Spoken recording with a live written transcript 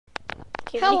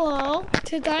Okay, Hello,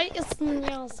 today is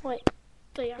news. Wait,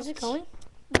 is it going?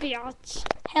 Biatch.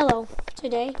 Hello,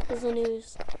 today is the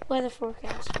news weather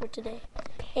forecast for today.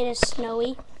 It is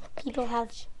snowy. People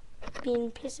have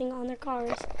been pissing on their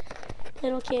cars.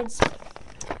 Little kids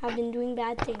have been doing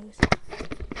bad things.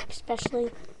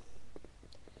 Especially,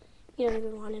 you don't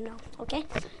even want to know, okay?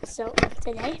 So,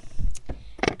 today,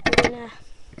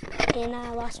 in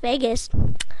Las Vegas,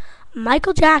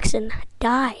 Michael Jackson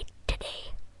died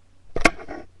today.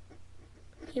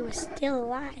 He was still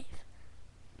alive.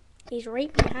 He's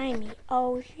right behind me.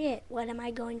 Oh shit, what am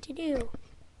I going to do?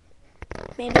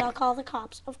 Maybe I'll call the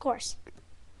cops, of course.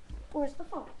 Where's the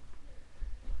phone?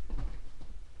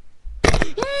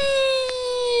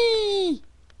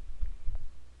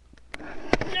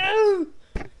 No!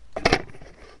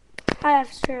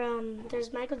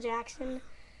 There's Michael Jackson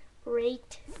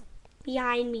right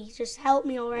behind me. Just help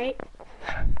me, alright?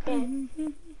 Yeah.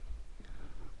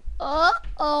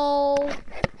 Uh-oh.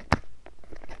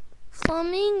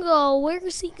 Flamingo,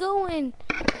 where's he going?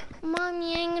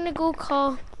 Mommy, I'm gonna go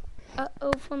call.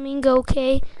 Uh-oh, Flamingo,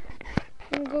 okay?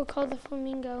 I'm gonna go call the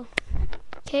Flamingo.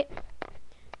 Okay.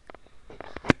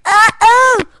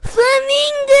 Uh-oh!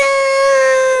 Flamingo!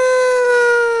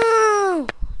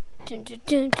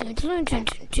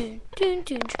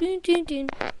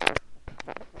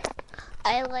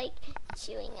 I like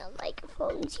chewing on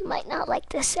microphones. You might not like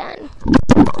the sound.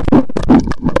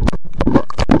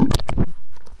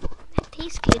 That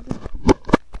tastes good.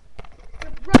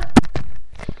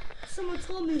 Someone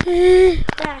told me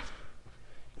that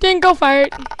Didn't go for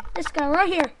it. this guy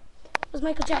right here was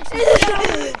Michael Jackson.